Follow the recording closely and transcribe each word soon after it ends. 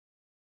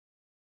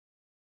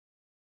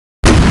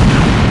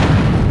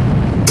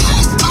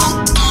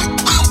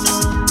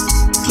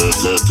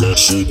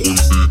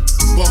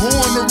But who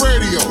on the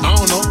radio? I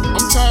don't know.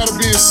 I'm tired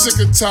of being sick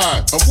and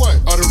tired. Of what?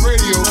 Of the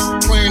radio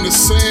playing the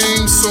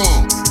same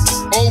song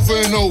over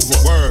and over.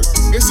 Word.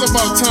 It's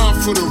about time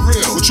for the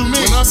real. What you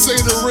mean? When I say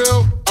the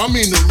real, I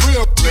mean the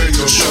real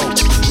radio show.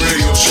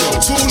 Radio show.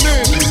 Tune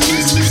in.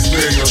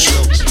 Radio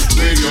show.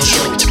 Radio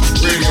show.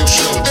 Radio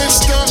show. It's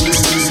the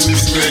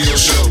radio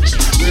show.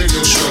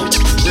 Radio show.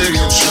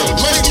 Radio show.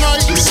 Late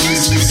night.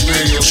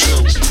 Radio show.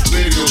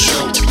 Radio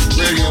show.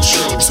 Radio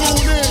show.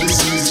 Tune in.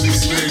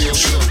 Radio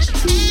show.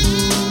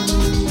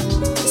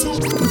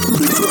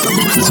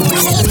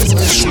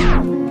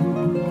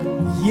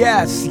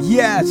 Yes,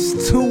 yes,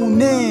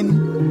 tune in.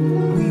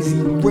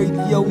 Weezy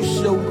Radio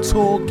Show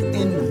Talk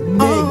in the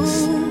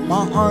Mix.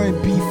 My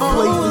R&B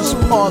flavors,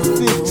 part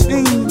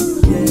 15.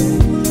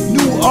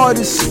 New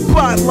artist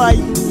spotlight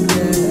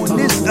on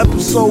this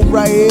episode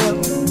right here.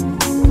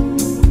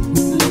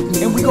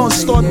 And we gonna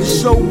start the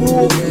show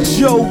with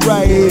Joe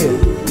right here.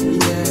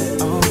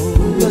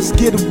 Let's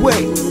get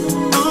away.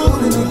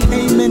 In the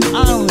Cayman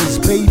Islands,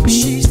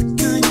 baby.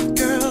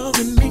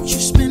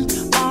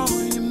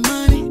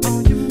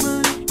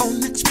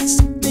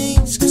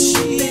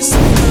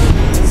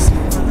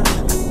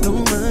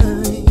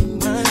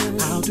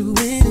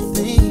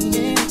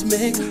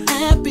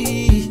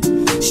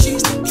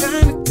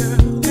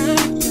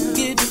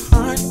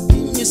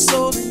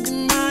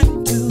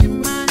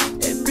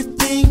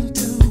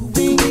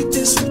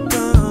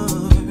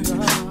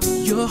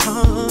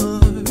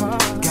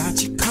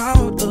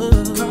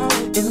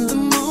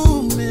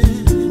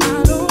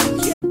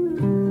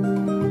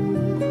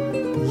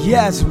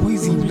 Yes,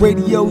 Weezy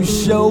Radio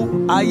Show.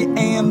 I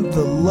am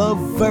the Love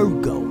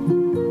Virgo.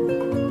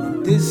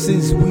 This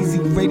is Weezy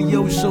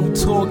Radio Show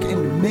Talk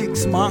in the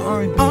Mix. My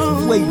R&B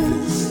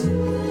flavors,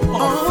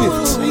 part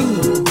 15.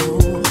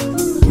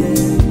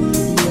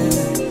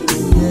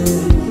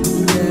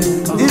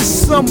 It's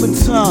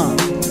summertime.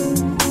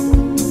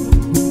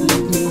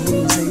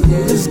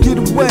 Let's get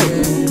away.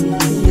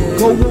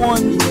 Go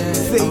on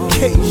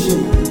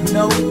vacation. You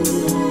know,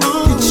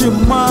 get your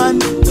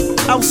mind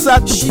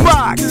outside the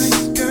box.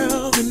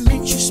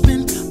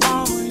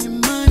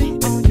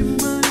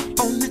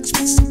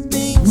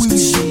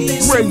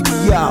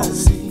 Radio. I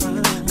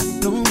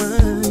don't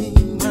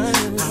mind.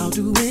 I'll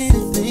do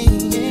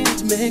anything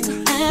to make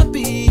her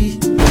happy.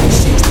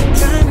 She's the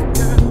kind of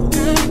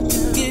girl,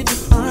 give your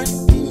heart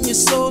and your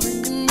soul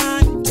and your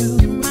mind to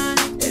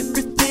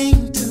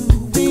everything to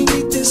be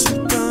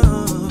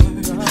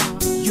disregard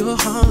your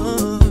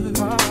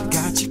heart.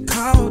 Got you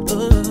caught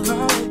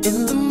up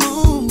in the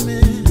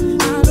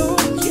moment. I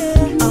don't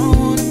care. I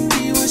wanna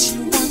be what she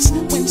wants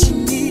when she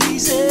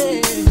needs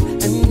it,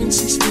 and when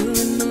she's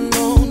feeling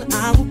alone,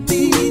 I will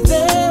be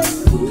there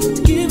to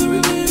give her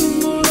a little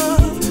more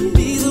love,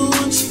 be the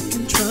one she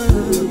can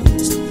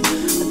trust. I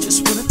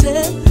just wanna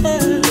tell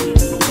her,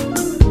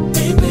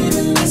 hey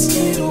baby, let's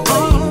get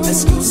away,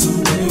 let's go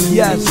somewhere.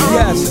 Yes,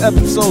 yes,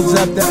 episodes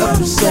after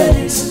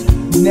episodes.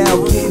 Now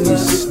getting it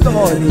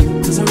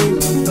started.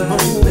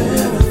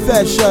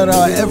 Fat shout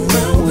out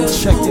everyone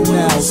checking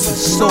out the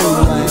Soul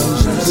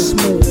Lounge, the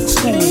Smooth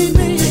Tune. Hey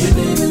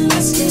baby,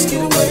 let's get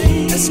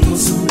away, let's go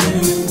somewhere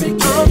and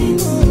vacate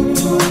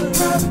to a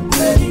private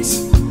place.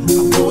 I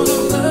wanna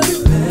love you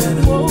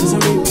better, 'cause I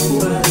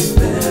remember you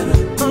better.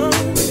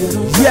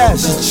 Yes,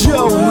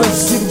 Joe,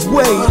 let's get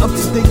away up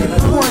to your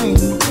brain.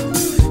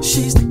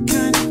 She's the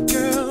kind of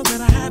girl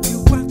that I have you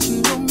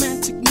watching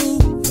romantic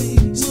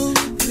movies, and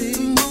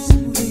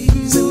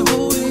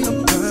holding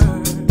up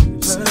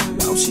hers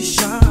while she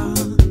shot.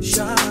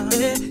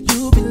 Yeah,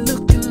 you'll be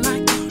looking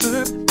like a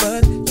herb,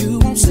 but you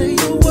won't say a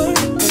word.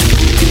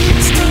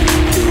 It's not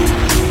you,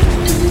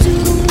 and you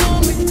don't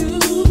want me to.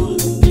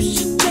 You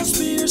should just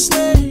be her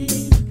slave.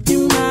 You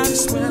might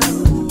as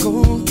well go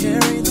and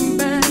carry them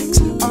bags.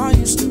 I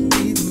used to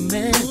be the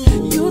man.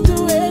 You'll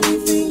do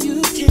anything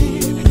you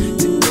can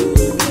to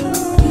keep her.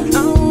 I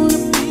wanna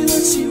be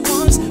what she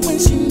wants when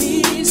she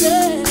needs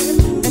it, and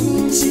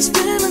when she's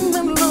feeling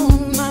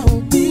alone, I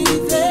will be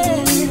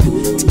there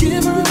to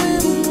give her a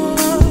little more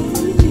love,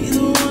 be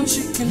the one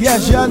she can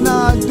Yes, y'all know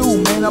I do,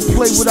 man. I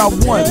play what I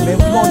want, man.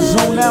 We gonna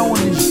zone out on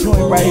this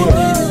joint right here.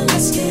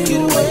 Let's get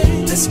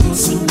away, let's go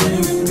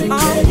somewhere and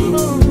vacate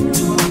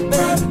to a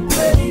private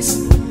place.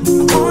 I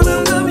wanna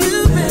love you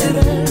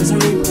better, 'cause I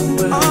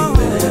remember you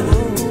better.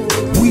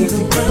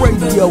 Weezy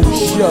Radio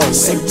Show,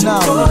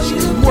 acknowledge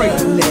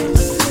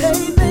greatness.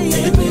 Hey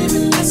baby,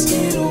 let's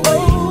get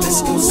away, let's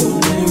go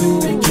somewhere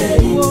and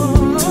vacate to a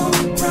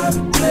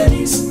private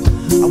place.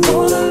 I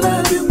wanna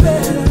love you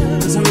better,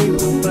 'cause I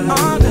remember you better.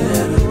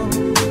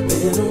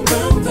 Been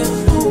around the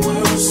whole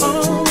world, so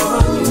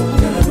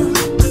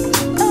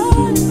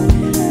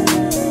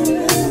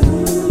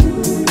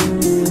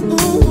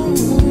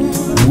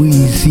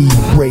Weezy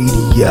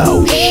Radio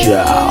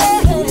Show.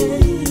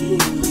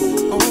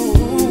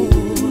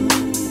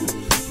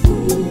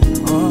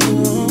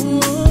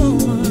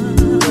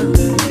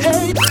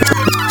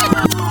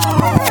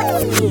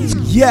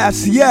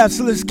 Yes, yes,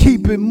 let's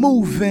keep it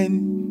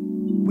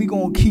moving. We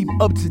gonna keep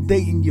up to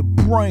date in your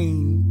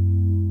brain.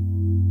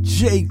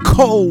 J.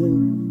 Cole,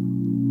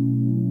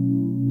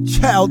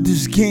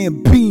 Childish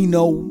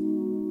Gambino,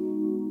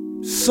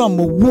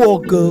 Summer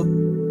Walker.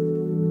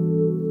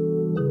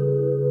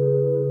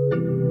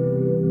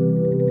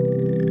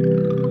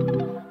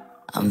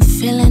 I'm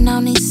feeling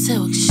on these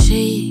silk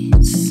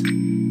sheets,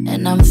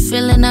 and I'm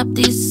filling up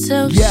these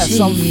silk sheets. Yes,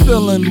 I'm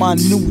feeling my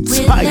new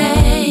type.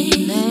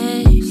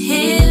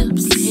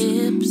 Hips,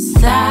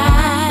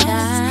 thighs,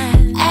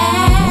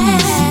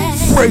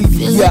 ass.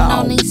 Feeling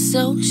on these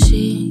silk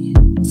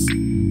sheets.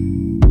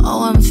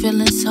 Oh, I'm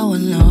feeling so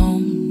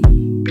alone.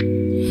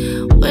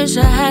 Wish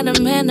I had a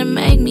man to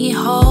make me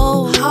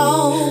whole.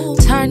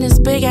 Turn this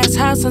big ass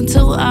house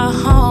into a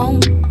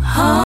home.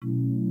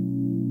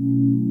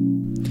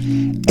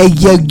 Hey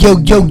yo, you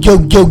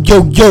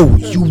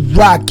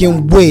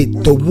rockin'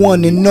 with the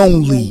one and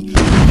only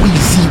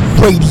Weezy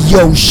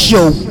Radio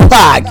Show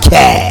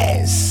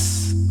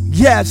podcast.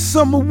 Yeah,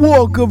 Summer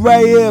Walker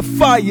right here,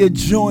 fire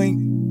joint.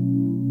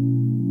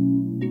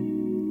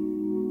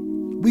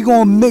 We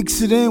gonna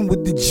mix it in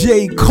with the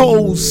J.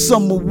 Cole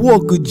Summer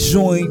Walker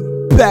joint,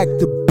 back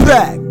to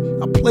back.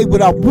 I play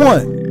what I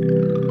want.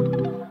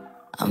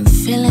 I'm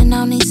feeling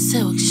on these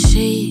silk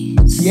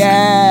sheets.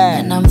 Yeah.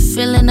 And I'm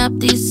filling up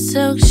these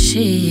silk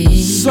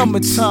sheets.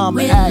 Summertime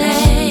with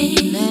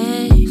action.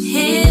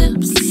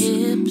 Hips,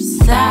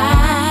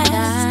 thighs,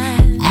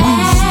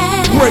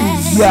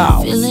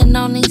 ass. Feeling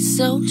on these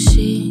silk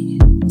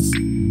sheets.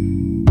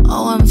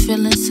 Oh, I'm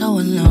feeling so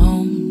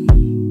alone.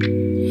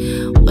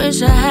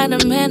 Wish I had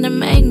a man to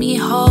make me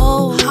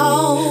whole.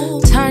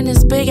 Turn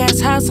this big ass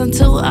house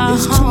into a home.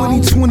 It's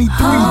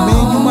 2023,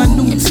 man. You're my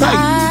new type.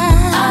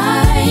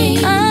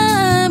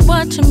 I'm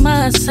watching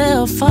my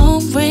cell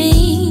phone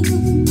ring,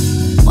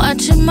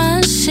 watching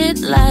my shit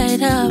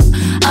light up.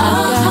 I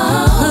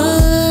got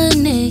hood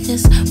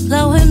niggas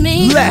blowing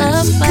me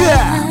up.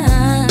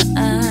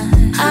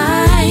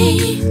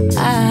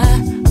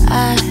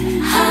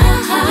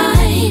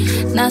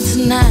 Not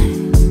tonight.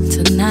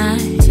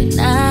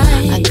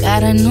 I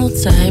got a new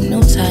type.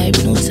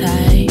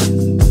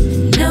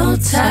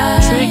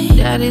 Trick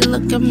daddy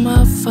looking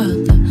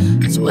motherfucker.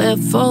 Swear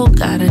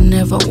folk, I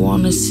never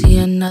wanna see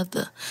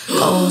another.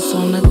 Goals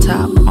on the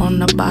top, on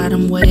the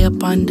bottom, way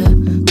up under.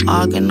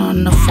 Arguing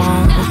on the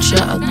phone with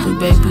your ugly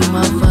baby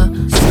mother.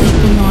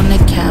 Sleeping on the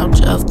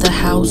couch of the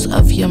house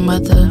of your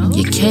mother.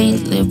 You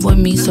can't live with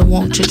me, so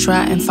won't you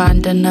try and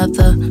find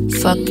another?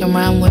 Fucking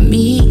around with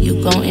me,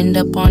 you gon' end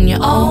up on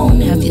your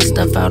own. Have your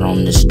stuff out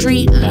on the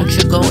street, won't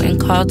you go and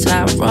call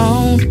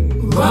Tyrone?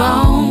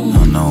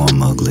 I know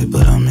I'm ugly,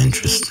 but I'm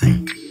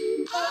interesting.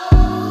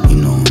 You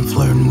know I'm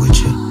flirting with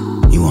you.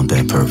 You want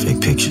that perfect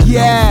picture?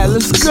 Yeah, no,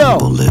 let's go.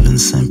 Simple living,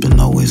 simping,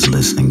 always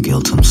listening,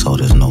 guilting, so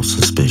there's no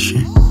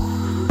suspicion.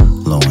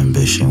 Low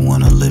ambition,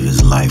 wanna live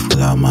his life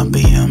without my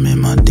BM in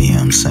my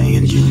DM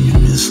saying Junior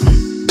miss him.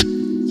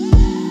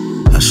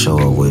 I show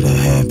up with a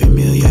happy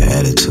meal, your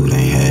attitude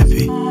ain't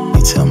happy.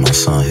 You tell my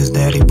son his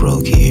daddy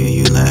broke, he hear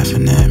you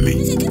laughing at me.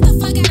 Get the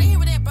fuck out of here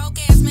with that broke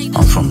ass man.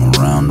 I'm from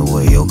around the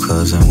way, your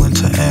cousin went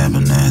to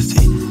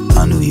Abernathy.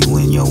 I knew you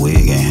when your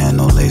wig ain't had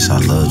no lace, I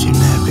loved you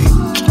nappy.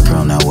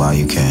 Girl, now why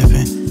you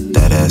capping?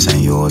 That ass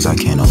ain't yours, I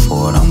can't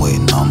afford, I'm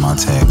waiting on my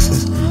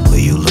taxes. But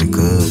you look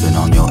good, been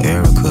on your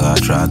Erica, I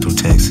drive through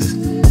Texas.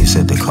 You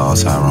said they called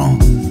Tyrone,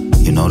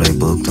 you know they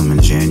booked them in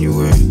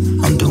January.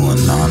 I'm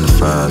doing 9 to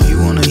 5, you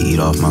wanna eat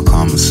off my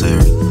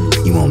commissary?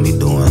 You want me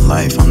doing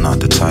life, I'm not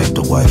the type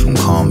to wife and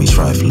call me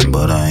trifling,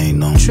 but I ain't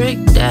no Trick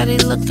daddy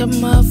looking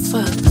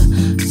motherfucker.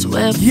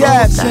 Swear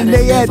yes, and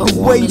they had to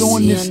wait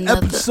on this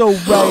episode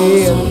right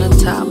here. On the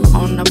top,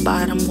 on the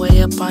bottom,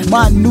 way up on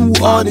my new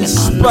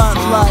artist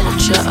spotlight,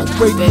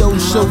 radio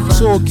show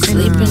talk,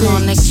 sleeping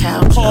on the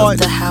couch of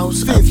the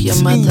house of your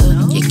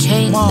mother. You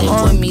can't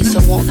live with me,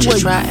 so won't you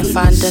try and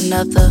find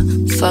another?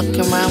 Fuck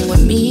around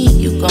with me,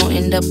 you gon'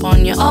 end up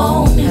on your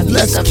own. Have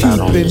your stuff out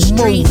on the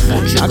street,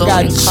 won't you go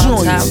and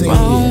call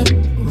Tyrone?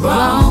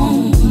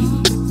 Wrong.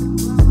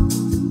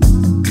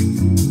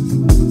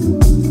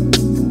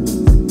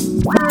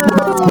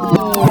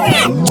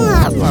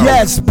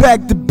 Yes,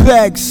 back to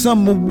back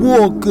Summer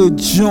Walker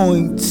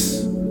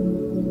joints.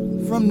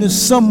 From the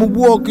Summer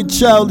Walker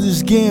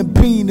Childish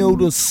Gambino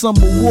to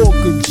Summer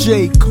Walker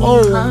J.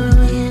 Cole.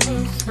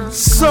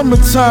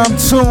 Summertime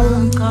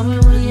tune.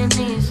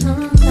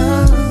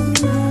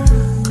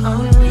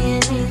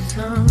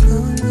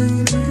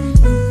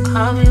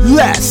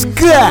 Let's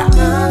go.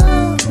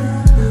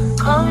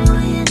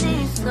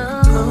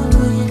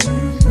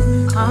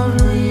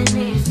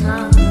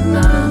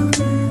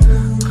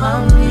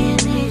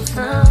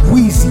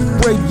 Weezy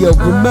Radio,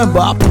 remember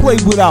I play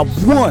what I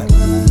want.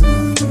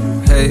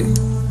 Hey,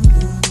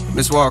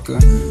 Miss Walker,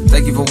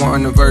 thank you for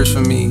wanting a verse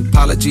from me.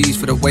 Apologies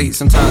for the wait,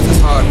 sometimes it's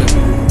hard to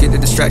get the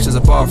distractions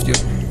up off you.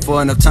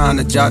 For enough time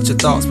to jot your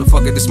thoughts, but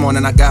fuck it, this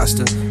morning I got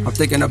to. I'm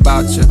thinking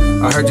about you,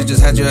 I heard you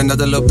just had you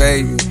another little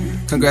baby.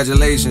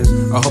 Congratulations,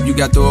 I hope you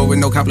got through it with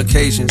no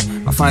complications.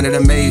 I find it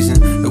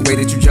amazing, the way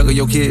that you juggle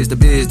your kids, the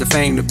biz, the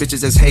fame, the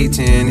bitches that's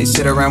hating. They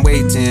sit around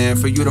waiting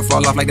for you to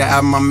fall off like the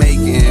album I'm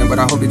making. But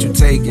I hope that you're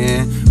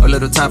taking a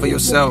little time for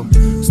yourself.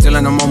 Still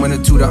in a moment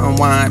or two to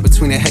unwind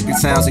between the hectic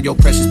sounds of your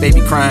precious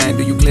baby crying.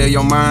 Do you clear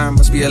your mind?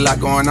 Must be a lot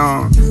going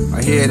on.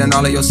 I hear it in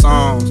all of your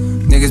songs.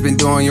 Niggas been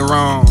doing you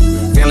wrong,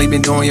 family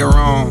been doing you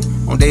wrong.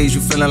 On days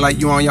you feeling like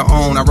you on your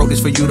own, I wrote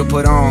this for you to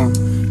put on.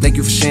 Thank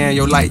you for sharing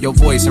your light, your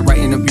voice, and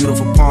writing the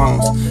beautiful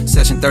poems.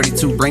 Session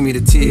 32, bring me to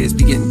tears.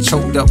 Be getting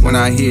choked up when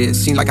I hear it.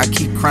 Seem like I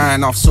keep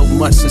crying off so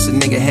much since a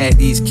nigga had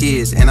these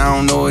kids. And I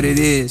don't know what it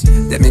is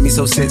that made me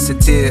so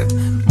sensitive,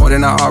 more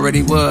than I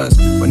already was.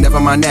 But never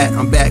mind that,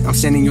 I'm back. I'm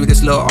sending you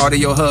this little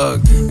audio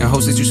hug, and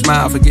hopes that you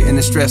smile, forgetting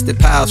the stress that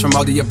piles from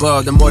all the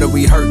above. The more that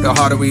we hurt, the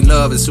harder we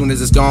love. As soon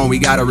as it's gone, we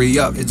gotta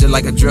re-up. It's just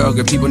like a drug.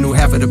 If people knew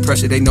half of the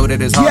pressure, they know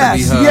that it's hard to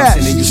be hugged. Yes,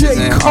 Sending you J.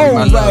 saying, Cole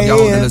my love, right y'all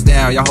holding here. us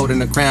down, y'all holding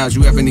the crowns.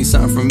 You ever need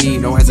something from me,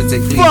 don't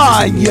hesitate, please.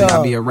 Fire, Just say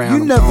I'll be around.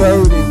 you never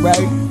heard it,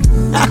 right?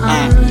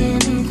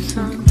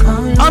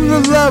 I'm the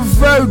love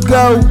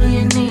Virgo.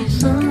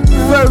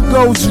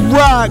 Virgos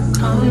rock.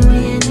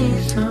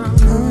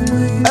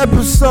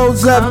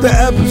 Episodes after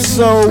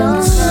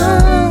episodes.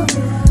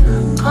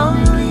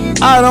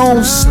 I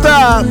don't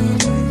stop.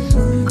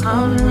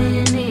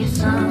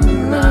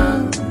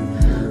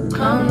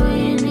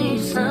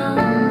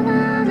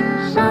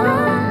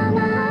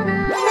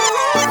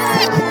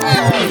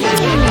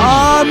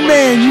 Ah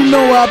man, you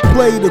know I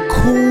play the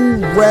cool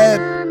rap,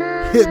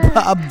 hip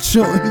hop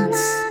joints.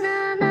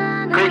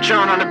 Great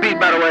John on the beat,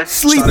 by the way.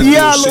 Sleepy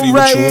Hollow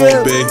right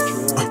here.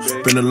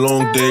 Been a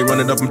long day, run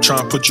it up, I'm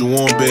trying to put you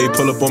on, babe.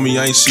 Pull up on me,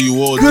 I ain't see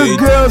you all day. Good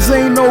girls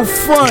ain't no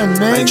fun, I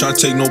man. ain't trying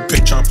to take no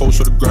pic, trying to post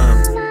for the gram.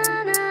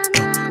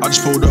 I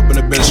just pulled up in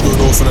the bench, skirt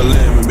off for the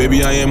lamb. And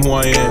baby, I am who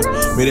I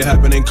am. Made it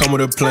happen, ain't come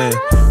with a plan.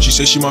 She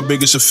said she my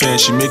biggest fan.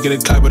 She making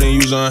it clap, but ain't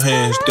using her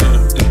hands.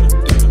 Damn.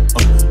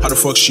 How the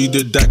fuck she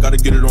did that? Gotta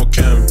get it on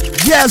cam.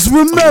 Yes,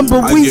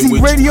 remember,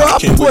 Weezy Radio, I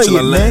can't play wait till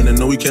I it, land. man. And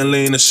know we can't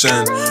lay in the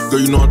sand.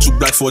 Girl, you know I'm too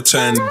black for a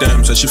tan.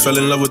 Damn, said she fell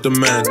in love with the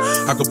man.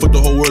 I could put the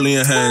whole world in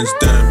your hands.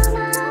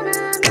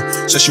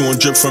 Damn. Said she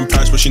want drip from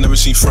Paris, but she never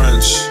seen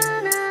France.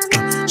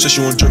 Said she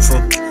want drip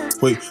from.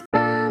 Wait.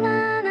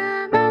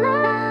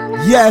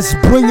 Yes,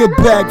 bring it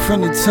back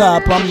from the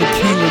top. I'm the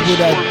king of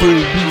what I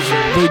do.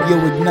 Weezy Radio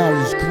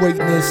acknowledges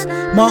greatness.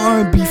 My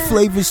R&B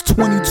flavors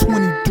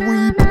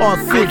 2023, part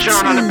 15. Great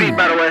John on the beat,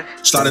 by the way.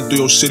 Sliding through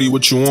your city,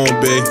 what you on,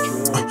 babe?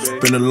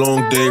 Been a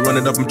long day, run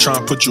it up, I'm trying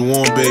to put you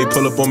on, babe.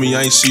 Pull up on me,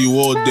 I ain't see you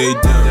all day,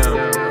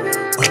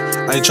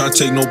 damn. I ain't trying to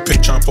take no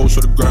pic, trying to post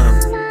for the gram.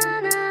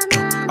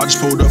 I just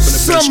pulled up in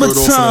the bench, skirt off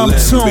for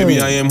the land.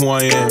 Baby, I am who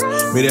I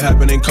am. Made it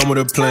happen, ain't come with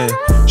a plan.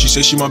 She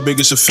said she my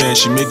biggest fan.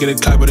 She making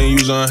it clap, but ain't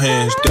using her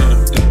hands. Damn.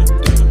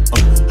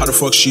 How the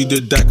fuck she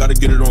did that? Gotta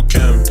get it on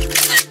cam.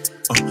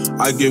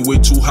 I get way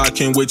too high,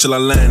 can't wait till I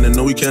land. And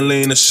know we can't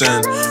lay in the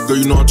sand. Girl,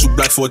 you know I'm too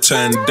black for a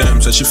tan.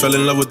 Damn, said she fell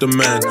in love with the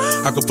man.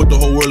 I could put the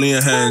whole world in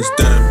your hands.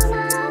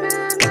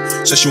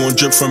 Damn. Said she want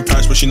drip from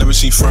Paris, but she never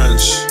seen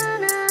France.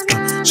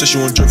 Said she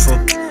want drip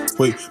from.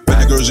 Wait,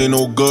 bad girls ain't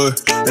no good,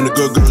 and the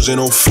good girls ain't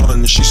no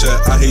fun. She said,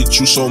 I hate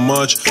you so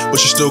much, but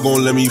she still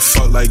gon' let me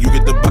fuck. Like, you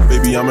get the butt,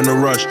 baby, I'm in a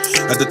rush.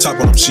 At the top,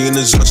 what I'm seeing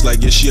is us.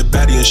 Like, yeah, she a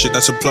baddie and shit,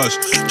 that's a plus.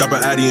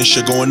 Dropping Addy and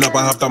shit, going up,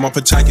 I hopped out my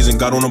Patakis and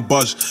got on a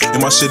bus. In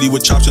my city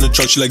with chops in the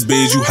truck, she like,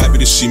 babe, you happy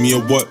to see me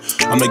or what?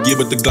 I'm like, yeah,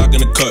 but the Glock in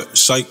the cut.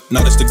 Psych,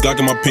 now that's the Glock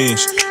in my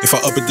pants. If I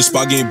up at the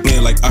spot, getting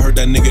bland. Like, I heard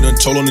that nigga done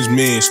told on his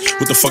mans.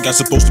 What the fuck I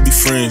supposed to be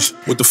friends?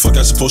 What the fuck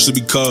I supposed to be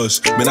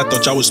cuz? Man, I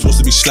thought y'all was supposed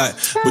to be slack.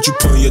 But you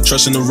putting your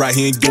trust in the right,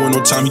 he ain't doing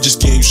no time, he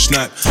just getting you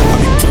snap. I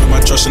be putting my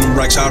trust in the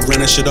racks, I ran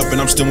that shit up and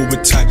I'm still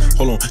moving tack.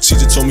 Hold on,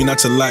 Caesar told me not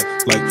to lack.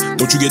 Like,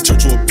 don't you get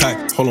turned to a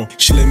pack. Hold on,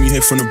 she let me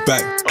hit from the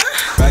back.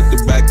 Back to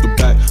back to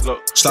back.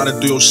 Sliding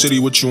through your city,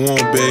 what you on,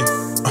 babe?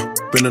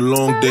 Been a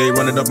long day,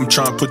 run it up, I'm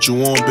trying to put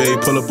you on, babe.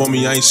 Pull up on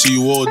me, I ain't see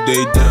you all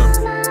day,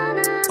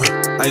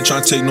 damn. I ain't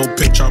trying to take no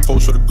pic, trying to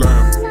post for the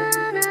gram.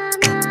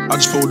 I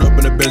just pulled up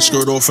in the bench,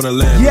 skirt off for the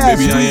land. Yes,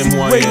 baby, I am who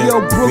I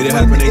am. Made it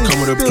happen, ain't come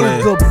with a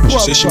plan. She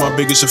said she my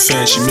biggest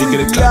fan. She making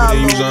it clap, but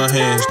ain't using her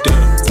hands.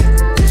 Damn.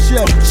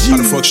 How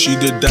the fuck she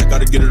did that?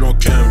 Gotta get it on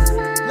cam.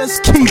 Let's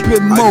keep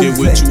it moving. I get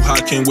way too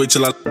high, can't wait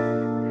till I.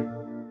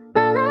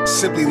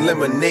 Simply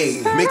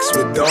lemonade, mixed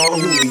with Don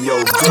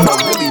Julio. Girl,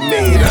 really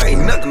made. I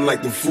ain't nothing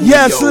like them fools.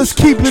 Yes, let's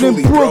keep it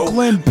in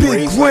Brooklyn.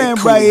 Big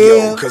Grand right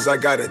here. Cause I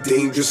got a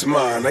dangerous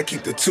mind. I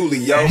keep the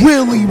Tulio.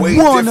 Really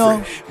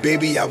wanna.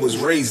 Baby, I was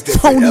raised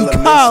different.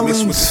 Tony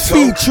Collins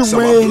featuring. So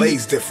I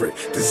blaze different.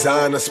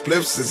 Designer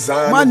spliffs,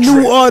 designer. My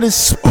new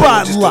artist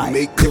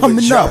Spotlight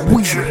coming up.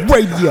 Weezy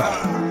Radio.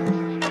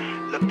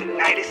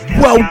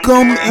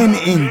 Welcome and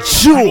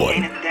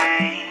enjoy.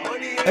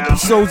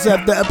 Episodes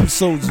after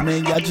episodes,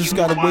 man. Y'all just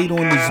gotta wait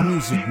on this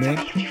music, man.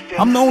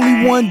 I'm the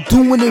only one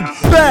doing it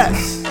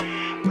best.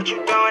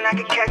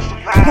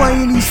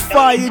 Playing these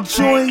fire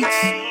joints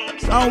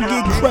I don't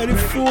get credit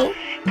for.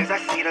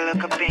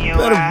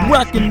 Better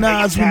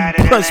recognize when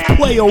you press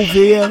play over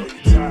here.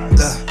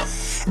 Look,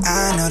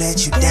 I know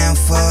that you down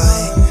for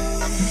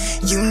it.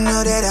 You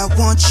know that I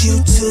want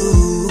you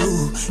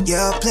to.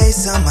 Your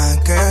place on my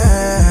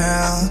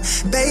girl.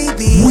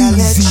 Baby, I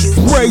let you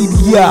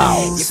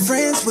Radio. Your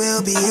friends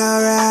will be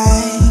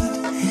alright.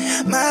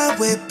 My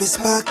whip is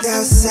parked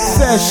outside.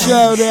 Fresh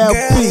out that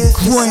big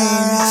cream,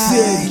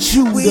 said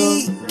Judah.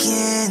 We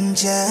can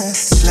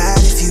just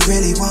slide if you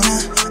really wanna.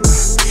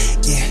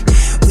 Yeah,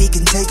 we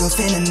can take off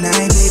in the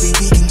night, baby.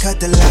 We can cut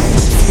the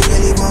lights if you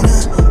really wanna.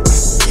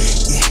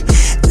 Yeah,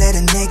 let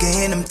a nigga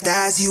in them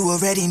thighs. You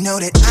already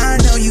know that I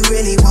know you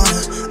really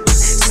wanna.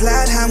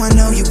 Slide how I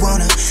know you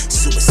wanna.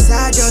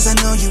 Suicide doors, I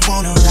know you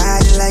wanna.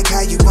 Ride it like how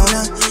you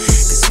wanna.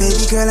 Cause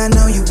baby girl, I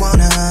know you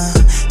wanna.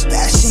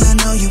 Passion, I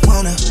know you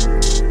wanna.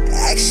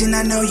 Action,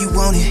 I know you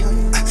want it.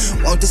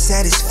 Want the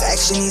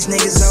satisfaction, these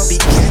niggas all be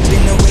capping.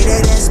 The way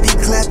that ass be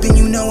clapping,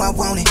 you know I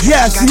want it.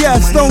 Yes,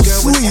 yes, don't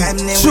sleep.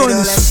 Join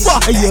the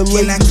fire,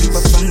 ladies. I keep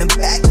up from the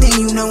back, then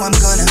you know I'm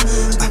gonna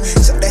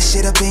so that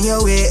shit up in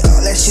your head, all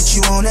that shit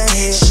you wanna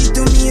hear. She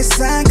threw me a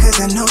sign, cause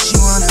I know she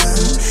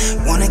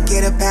wanna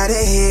get up out of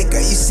here.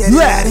 Girl, you said it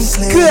loud and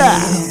clear.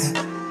 Let's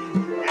go.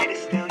 Night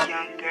is still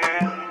young,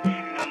 girl.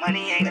 No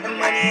money ain't a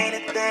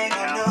thing,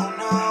 no.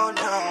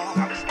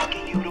 I was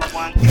thinking you the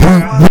one,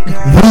 girl.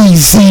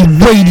 Weezy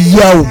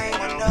Radio.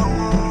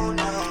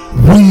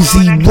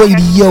 Weezy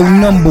Radio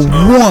number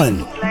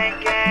 1.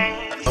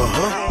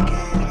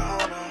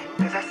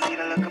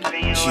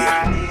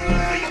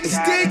 It's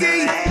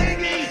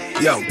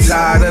Diggy. Yo,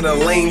 tired of the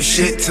lame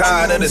shit,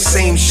 tired of the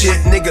same shit.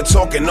 Nigga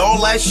talking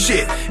all that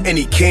shit, and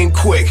he came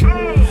quick.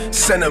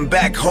 Send him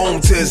back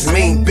home to his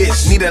main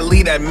bitch. Need to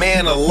leave that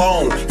man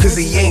alone, cause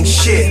he ain't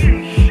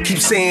shit. Keep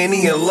saying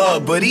he in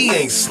love, but he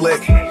ain't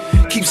slick.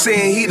 Keep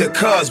saying he the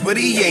cuz, but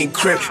he ain't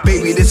crip.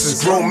 Baby, this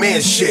is grown man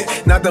shit.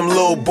 Not them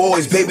little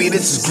boys, baby,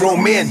 this is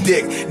grown man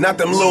dick. Not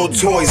them little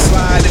toys.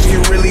 Slide if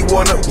you really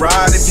wanna,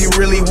 ride if you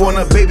really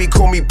wanna. Baby,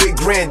 call me Big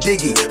Grand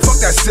Diggy. Fuck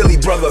that silly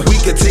brother. We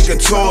could take a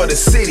tour of the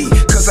city,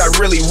 cause I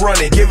really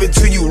run it. Give it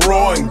to you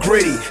raw and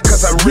gritty,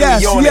 cause I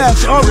really on it.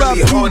 I'm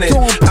really on it.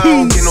 I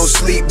don't get no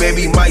sleep,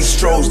 baby.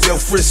 Maestros,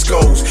 Del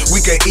Frisco's. We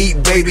can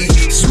eat, baby.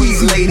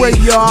 Sweet lady.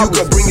 You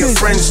could bring your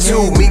friends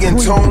too. Me and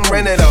Tone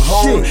rented a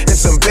home and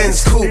some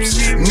Benz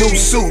coupes. New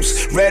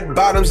suits, red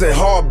bottoms and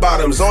hard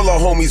bottoms. All our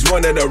homies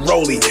wanted a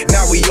rollie,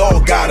 now we all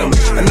got them.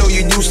 I know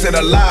you're used to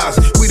the lies,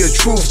 we the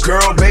truth,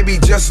 girl. Baby,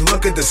 just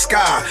look at the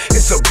sky,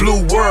 it's a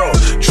blue world,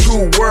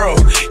 true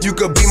world. You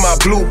could be my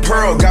blue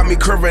pearl, got me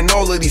curving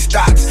all of these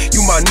thoughts.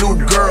 You my new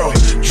girl,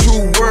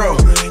 true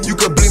world. You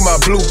could be my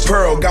blue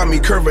pearl, got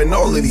me curving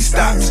all of these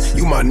thoughts.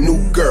 You my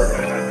new girl.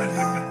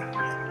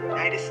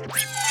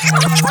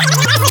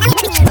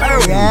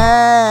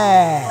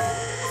 Yeah,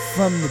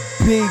 from the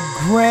Big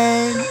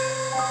Grand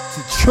to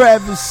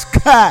Travis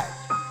Scott,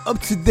 up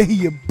to date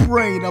your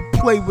brain. I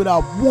play what I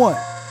want.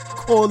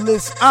 Call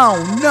this I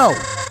don't know.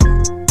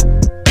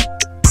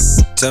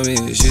 Tell me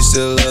if you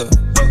still love.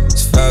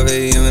 It's 5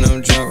 a.m. and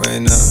I'm drunk right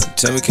now.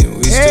 Tell me can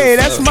we still Hey,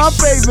 that's my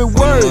favorite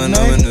word, man.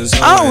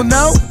 I don't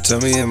know. Tell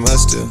me am I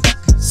still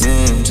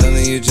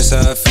telling you just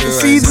how I feel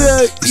it's right now.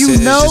 Either you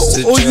know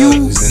or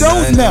you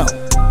don't know.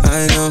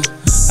 I know.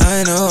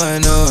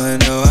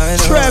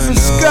 Travis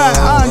Scott,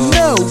 I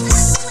know.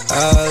 I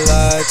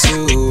lied to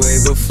you way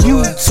before.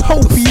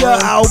 Utopia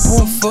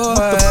album. What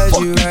the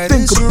fuck you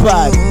think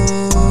about it?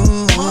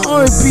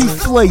 R&B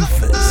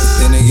flavors.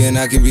 Then again,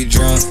 I can be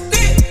drunk.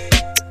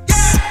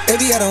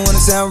 Baby, I don't wanna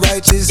sound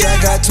righteous. I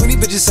got 20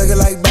 bitches sucking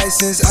like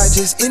bisons. I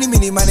just any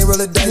money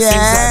roll a dice.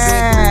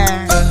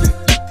 Yeah.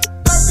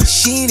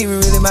 She ain't even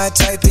really my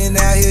type in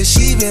out here.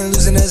 She been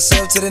losing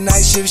herself to the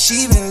night shift.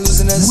 She been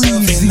losing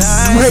herself in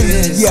night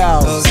shift.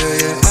 Oh girl,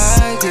 yeah,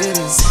 I get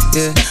it.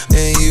 Yeah,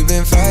 and you've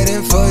been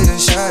fighting for your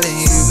shot, and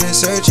you've been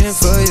searching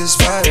for your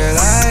spot. Girl,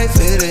 I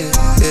fit it.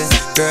 Yeah,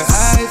 girl,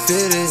 I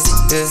fit it.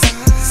 Yeah.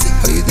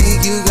 Oh, you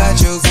think you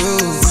got your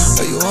groove,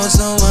 or you want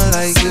someone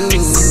like you?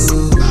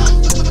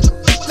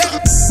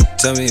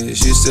 Tell me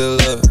if you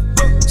still love.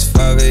 It's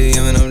 5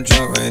 a.m. and I'm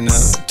drunk right now.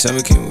 Tell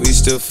me can we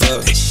still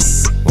fuck?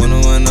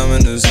 101, I'm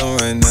in the zone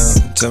right now.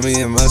 Tell me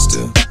am I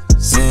still?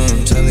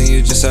 I'm telling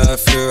you just how I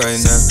feel right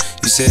now.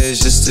 You say it's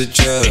just the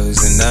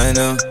drugs, and I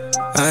know.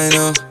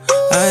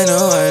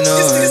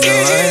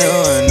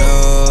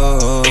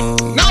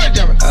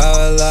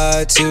 I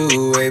lied to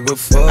you way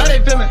before.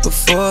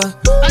 Before I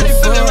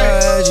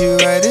had you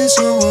right in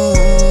some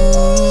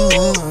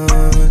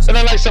rooms. And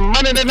I like some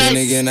money tonight. Then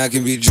again, I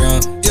can be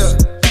drunk. Yeah.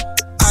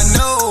 I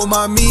know,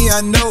 mommy,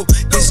 I know.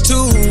 It's 2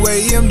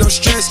 a.m., no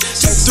stress.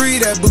 At 3,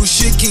 that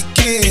bullshit kick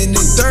in. And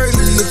 30,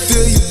 you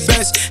feel your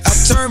best. I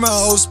turn my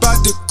whole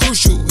spot to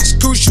crucial. It's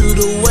crucial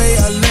the way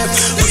I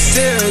left.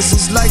 Upstairs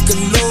is like a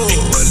lure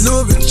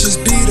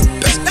just be the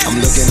best. I'm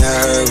looking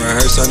at her,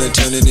 rehearse on it,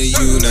 turning to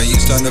you. Now you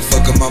starting to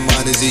fuck up my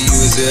mind. Is it you,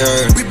 is it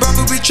her? We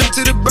probably trip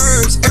to the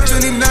birds.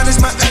 F29 is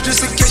my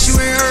address in case you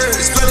ain't heard.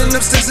 It's flooding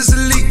upstairs, it's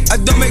elite. I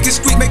don't make it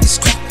squeak, make it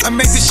squeak. I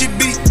make the shit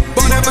beat.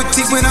 Bon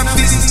appetit when I'm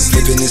busy.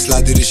 Slipping and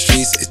slide through the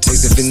streets. It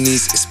takes a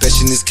finesse,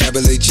 especially in this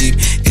cabaret Jeep.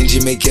 DJ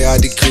make it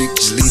hard to creep.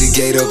 Just leave the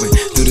gate open.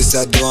 Through the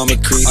side door, I'm a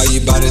creep. Are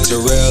you about it,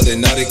 Terrell?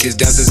 And all the kids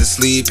downstairs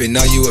asleep. And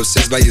are you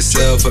obsessed by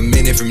yourself? A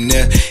minute from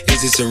there,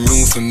 is this a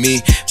room for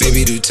me?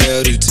 Baby, do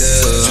tell, do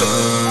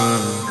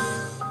tell.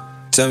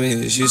 Tell me,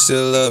 is you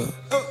still love?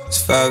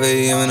 It's 5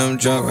 a.m. and I'm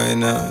drunk right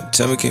now.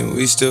 Tell me, can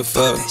we still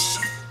fuck?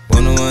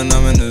 101,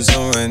 I'm in the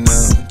zone right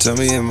now. Tell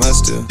me, am I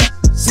still?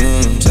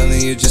 I'm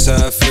telling you just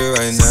how I feel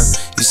right now.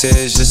 You say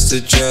it's just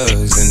the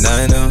drugs, and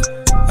I know.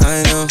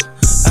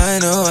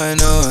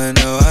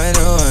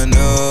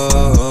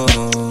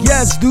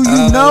 Yes, do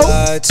you know?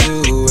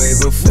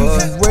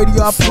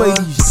 Radio, I play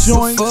these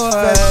joints.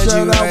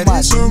 Shout out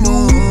my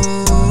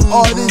new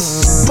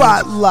artist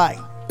spotlight.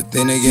 But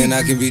then again,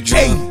 I can be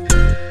drunk.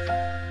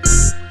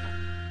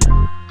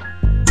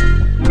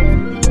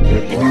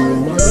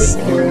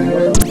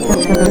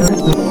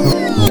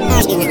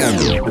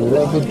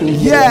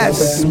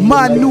 Yes,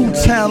 my new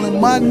talent,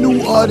 my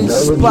new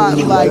artist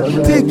spotlight,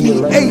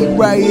 Diggy 8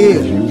 right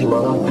here.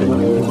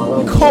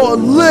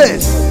 Called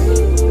List,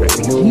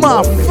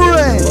 my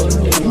friend,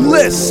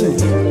 listen.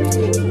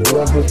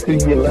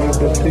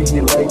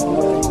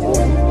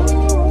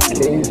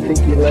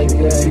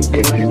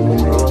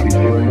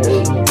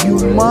 You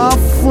my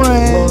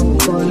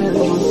friend.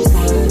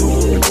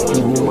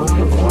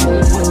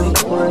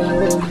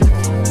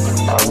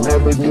 I'll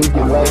never do you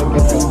like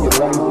that.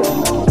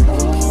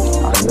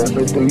 I'll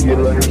never do you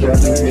like that.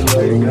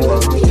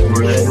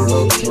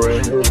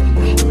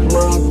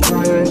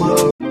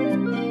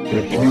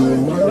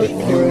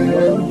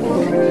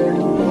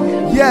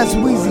 Yes,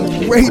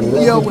 Weezy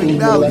Radio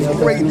acknowledge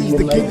greatness,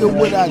 the king of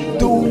what I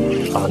do.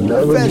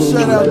 Fast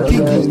shout out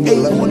Diggy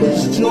 8 on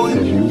this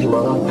joint.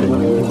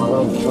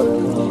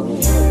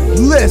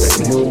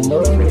 Listen.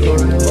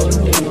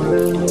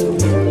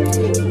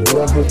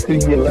 Never see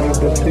you like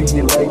can't see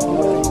you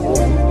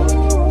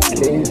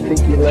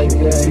like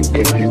that.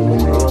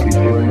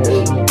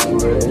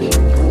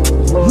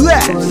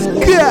 Let's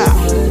go.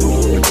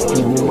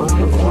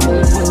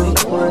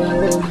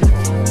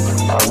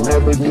 I'll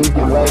never do you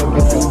like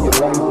that.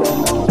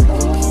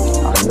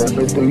 I'll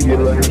never do you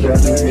like that.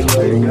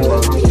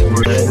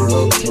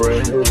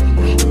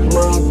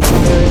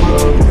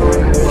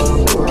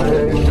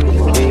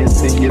 Can't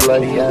see you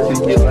like that.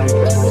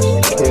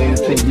 Can't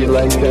see you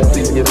like that.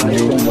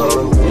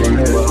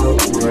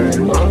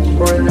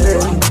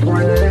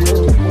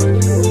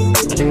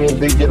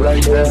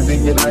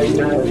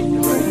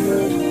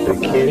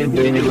 Can't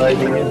do you like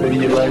that. They can't do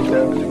you like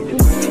that.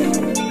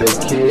 They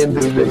can't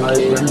do you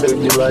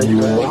like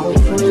that.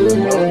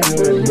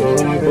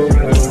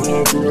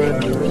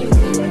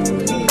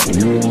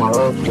 You my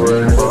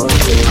friend.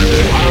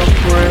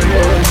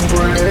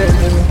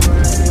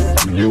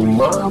 You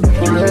my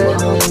friend.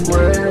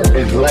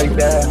 It's like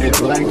that.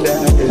 It's like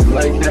that. It's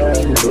like that.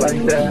 It's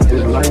like that.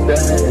 It's like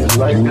that. It's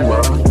like you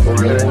my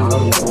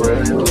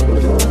friend.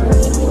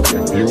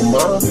 You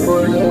my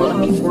friend.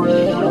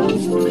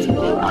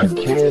 I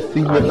can't see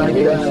you like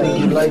that. See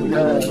you like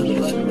that.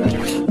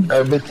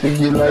 Ever see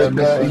you like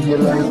that. See you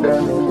like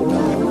that.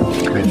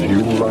 'Cause you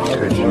my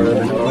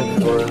friend.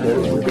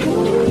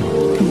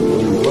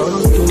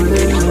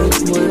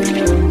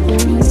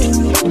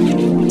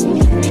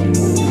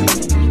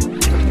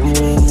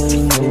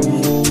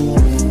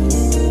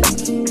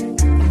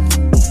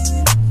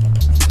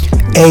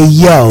 Hey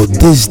yo,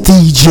 this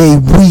DJ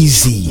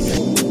Weezy.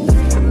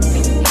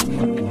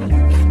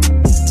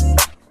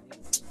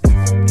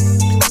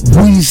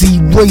 Weezy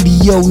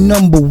Radio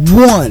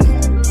 #1.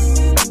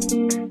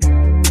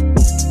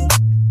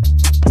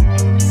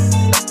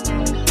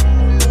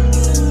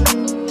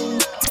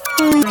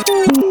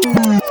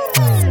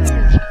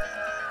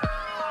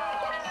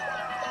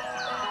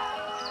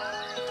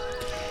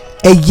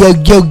 Hey yo,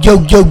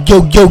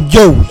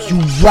 you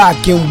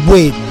rockin'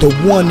 with the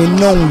one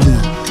and only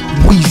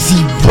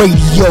Weezy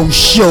Radio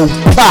Show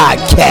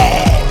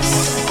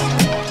Podcast.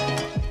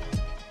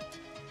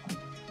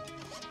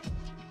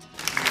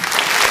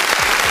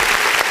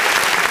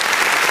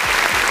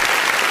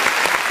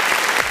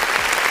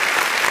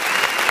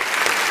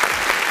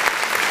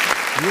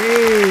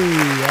 Yay,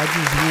 I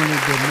just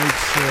wanted to make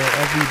sure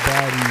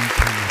everybody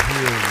can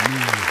hear me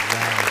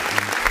loud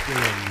and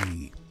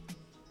clearly.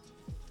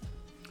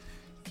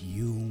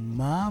 You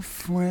my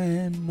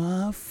friend,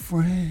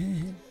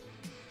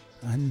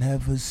 I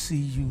never see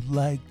you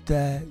like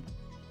that.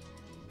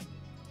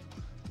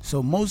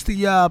 So most of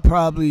y'all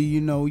probably,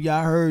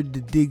 y'all heard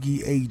the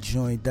Diggy 8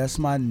 joint. That's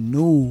my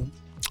new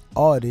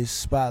artist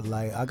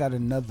spotlight. I got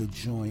another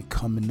joint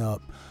coming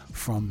up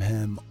from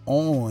him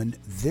on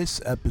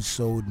this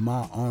episode,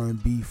 my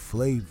R&B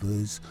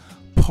flavors,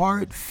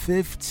 part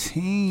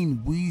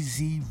 15,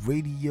 Weezy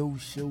Radio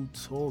Show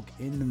Talk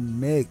in the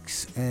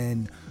Mix.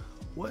 And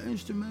what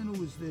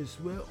instrumental is this?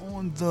 We're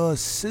on the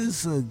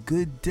SZA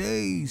Good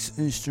Days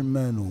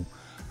instrumental.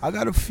 I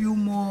got a few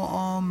more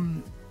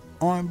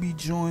R&B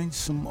joints,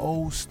 some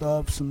old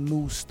stuff, some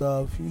new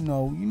stuff. You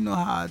know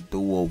how I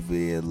do over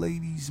here,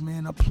 ladies,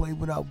 man. I play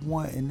what I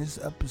want, and this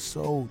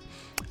episode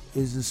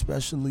is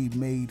especially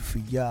made for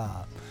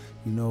y'all.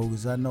 You know,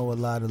 because I know a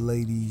lot of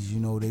ladies, you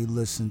know, they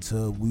listen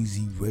to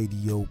Weezy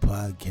Radio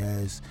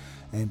podcast,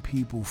 and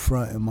people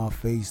front in my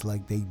face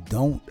like they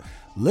don't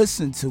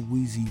listen to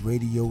Weezy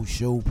Radio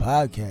Show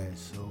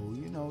podcast. So,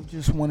 you know,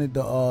 just wanted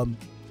to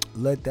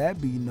let that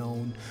be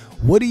known.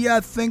 What do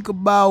y'all think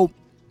about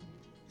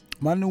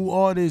my new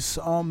artist,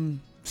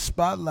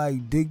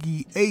 Spotlight,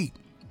 Diggy 8?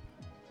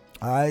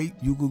 Alright,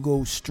 you could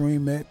go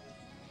stream it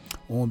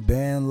on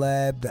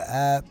BandLab, the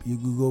app. You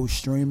could go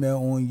stream it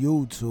on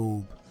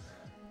YouTube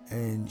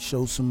and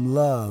show some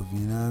love, you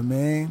know what I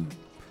mean?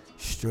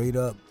 Straight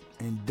up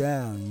and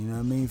down, you know what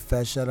I mean?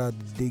 Fat shout out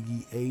to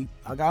Diggy 8.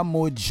 I got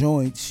more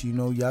joints, you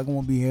know, y'all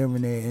gonna be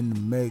hearing it in the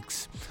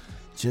mix,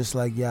 just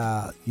like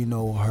y'all, you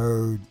know,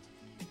 heard,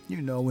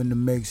 you know, in the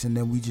mix, and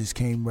then we just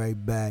came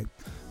right back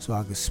so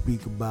I could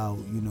speak about,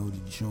 you know,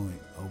 the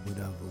joint or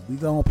whatever. We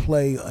gonna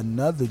play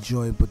another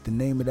joint, but the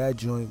name of that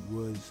joint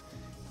was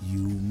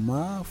You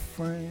My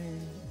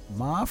Friend.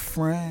 My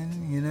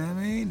Friend, you know what I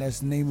mean? That's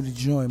the name of the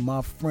joint,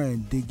 My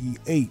Friend, Diggy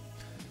 8.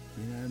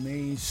 You know what I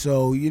mean?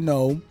 So, you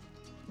know,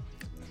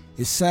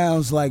 it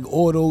sounds like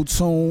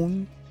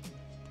auto-tune,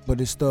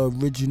 but it's the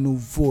original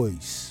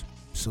voice.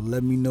 So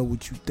let me know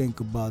what you think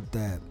about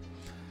that.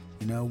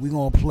 You know, we're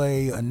going to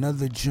play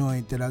another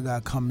joint that I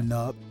got coming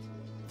up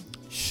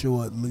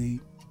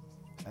shortly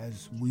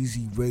as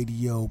Weezy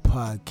Radio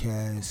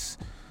Podcast.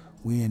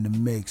 We in the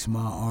mix, my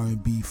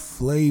R&B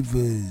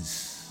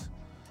flavors.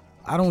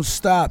 I don't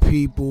stop,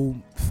 people.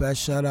 Fat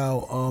shout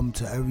out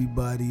to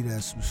everybody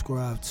that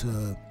subscribed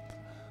to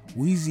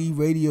Weezy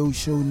Radio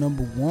Show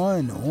 #1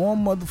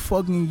 on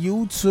motherfucking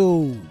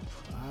YouTube.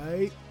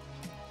 Alright?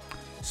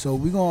 So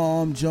we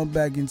gonna jump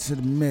back into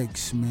the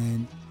mix,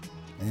 man.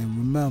 And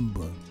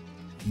remember,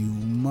 you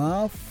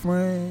my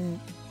friend.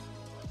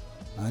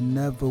 I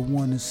never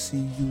wanna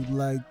see you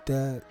like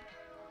that.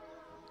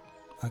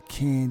 I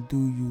can't do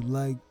you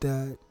like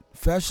that.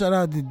 Fat shout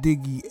out to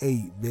Diggy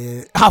 8,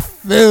 man. I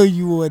feel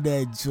you on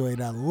that joint.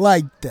 I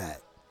like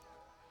that.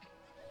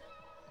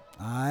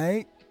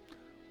 Alright?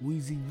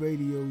 Weezy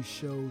Radio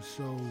Show.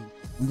 So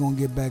we're gonna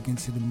get back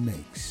into the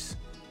mix.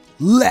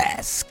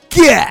 Let's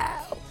go!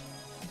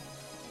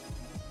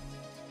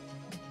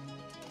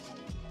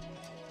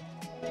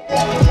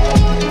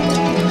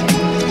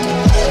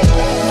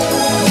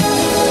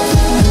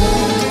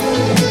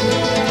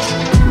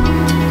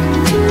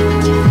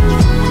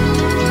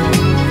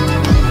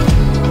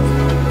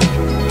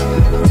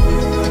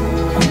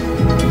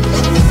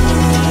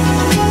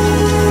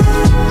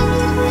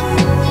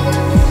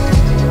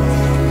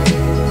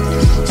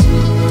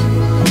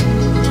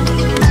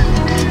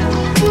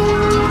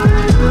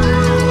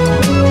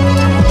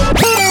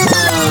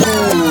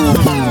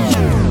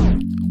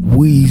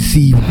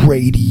 Weezy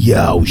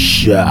Radio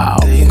Show.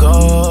 There you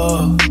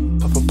go.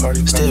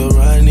 Still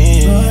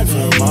running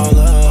from all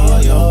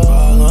of your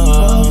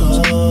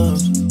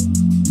problems.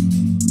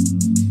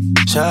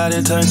 Shot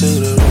and turn to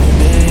the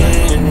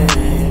rain.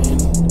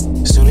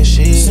 Soon as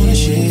she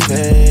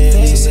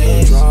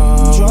faces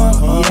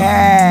drama.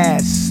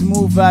 Yes,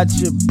 move out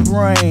your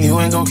brain. You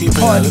ain't gon' keep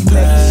Party playing the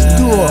next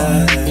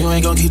door. back. You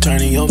ain't gon' keep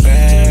turning your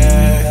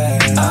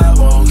back. I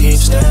won't keep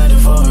standing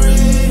for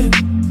it.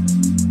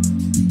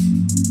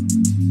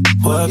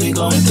 What be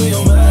going through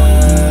your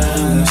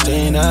mind?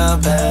 Staying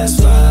out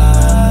past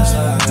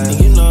 5. And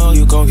you know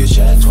you gon' get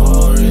checked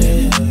for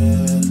it.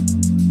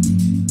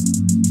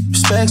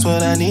 Respect's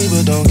what I need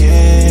but don't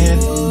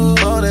get.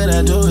 All that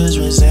I do is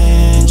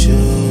resent you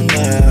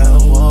now.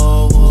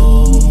 Whoa,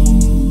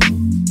 whoa.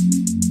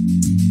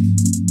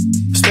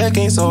 Respect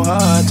ain't so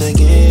hard to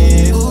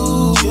get.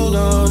 You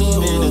don't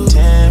even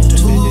attempt to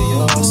figure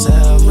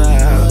yourself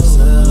out.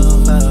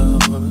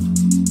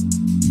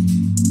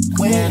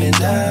 When in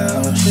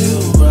doubt, you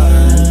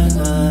run.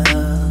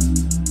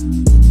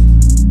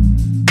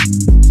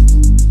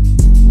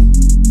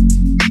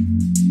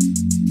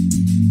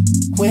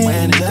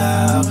 When in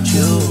doubt,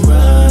 you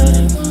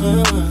run.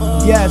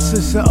 Yes,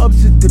 it's an up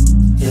to date,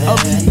 you're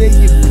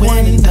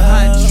playing the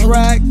hot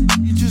track.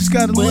 You just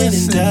gotta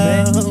listen,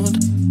 man.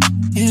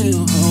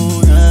 You run.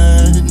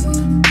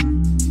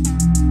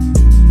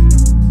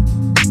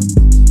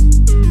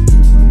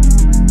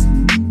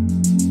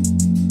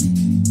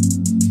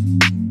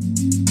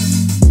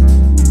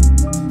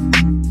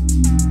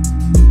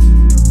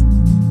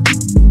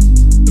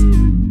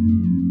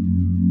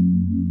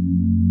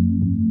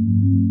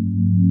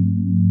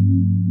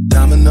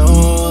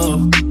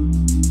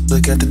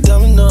 Look at the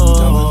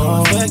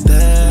domino effect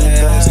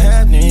that's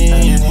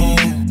happening.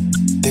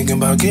 Thinking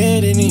about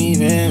getting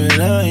even, but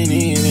I ain't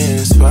even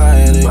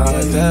inspired to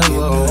get that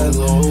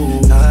low.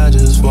 I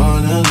just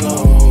wanna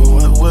know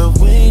what we're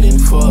waiting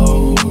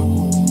for,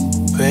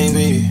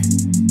 baby.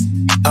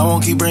 I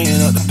won't keep bringing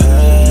up the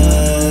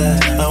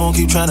past. I won't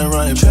keep trying to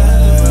run it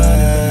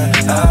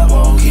back. I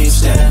won't keep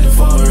standing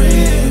for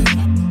it.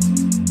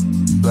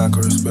 Black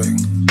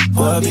respect.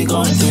 What be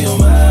going through your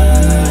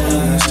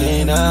mind?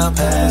 Staying out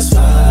past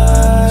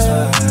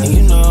 5. And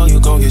you know you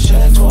gon' get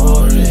checked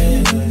for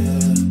it.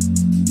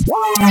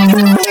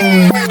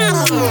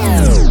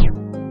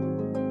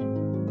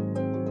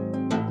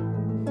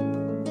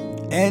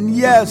 And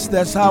yes,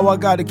 that's how I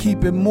gotta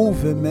keep it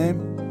moving, man.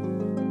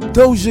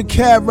 Doja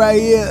Cat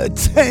right here,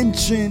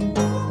 attention.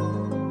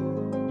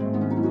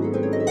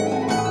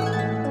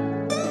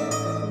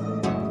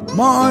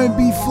 My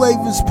R&B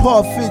flavors,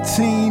 part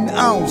 15,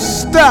 I don't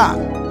stop.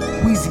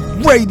 Weezy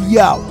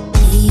Radio.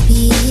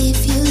 Baby,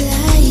 if you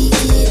like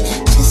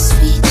it, just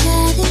reach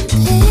out and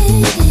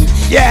pet it.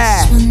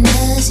 Yeah. This one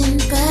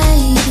doesn't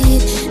bite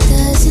it,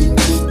 doesn't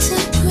get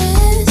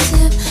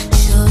aggressive.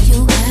 Show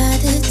you how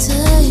to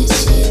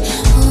touch it,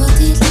 hold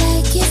it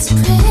like it's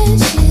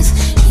precious.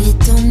 It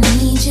don't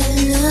need your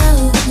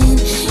loving,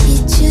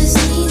 it just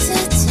needs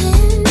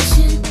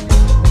attention.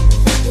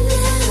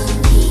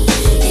 Loving,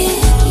 it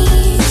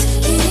needs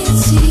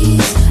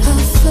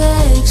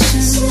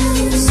affection.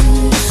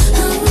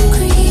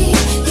 Hungry,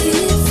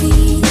 it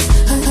feeds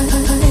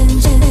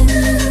attention.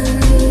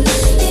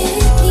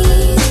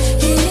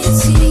 It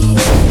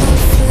needs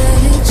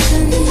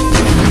affection.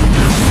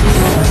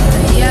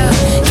 Yeah.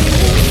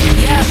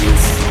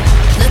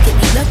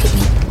 Look at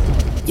me.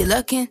 You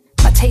looking?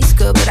 My taste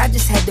good, but I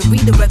just had to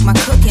redirect my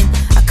cooking.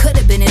 I could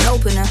have been an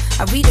opener.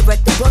 I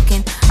redirect the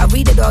booking. I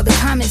read it all the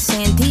comments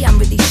saying, D, I'm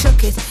really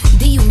shooketh.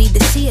 D, you need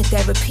to see a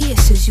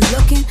therapist. Is you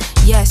looking?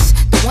 Yes,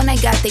 the one I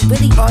got, they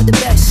really are the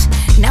best.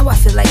 Now I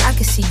feel like I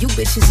can see you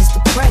bitches is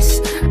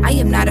depressed. I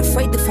am not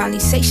afraid to finally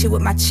say shit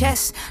with my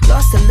chest.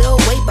 Lost a little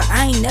weight, but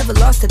I ain't never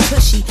lost a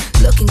tushy.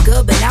 Looking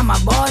good, but now my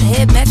bald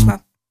head match my...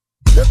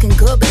 Looking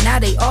good, but now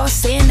they all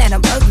saying that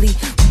I'm ugly.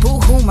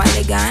 Boo-hoo, my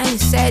nigga, I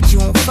ain't sad you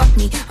won't fuck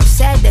me. I'm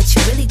sad that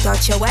you really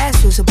thought your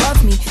ass was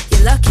above me.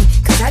 You're lucky,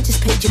 cause I just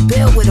paid your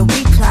bill with a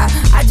reply.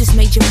 I just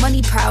made your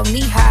money pile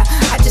knee high.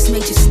 I just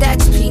made your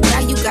stats peak,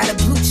 now you got a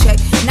blue check.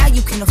 Now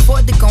you can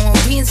afford to go and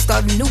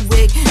reinstall a new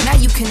wig. Now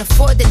you can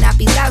afford to not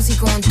be lousy,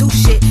 go and do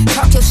shit.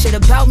 Talk your shit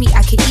about me,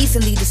 I can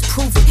easily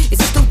disprove it.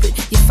 It's stupid,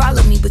 you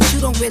follow me, but you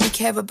don't really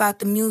care about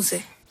the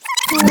music.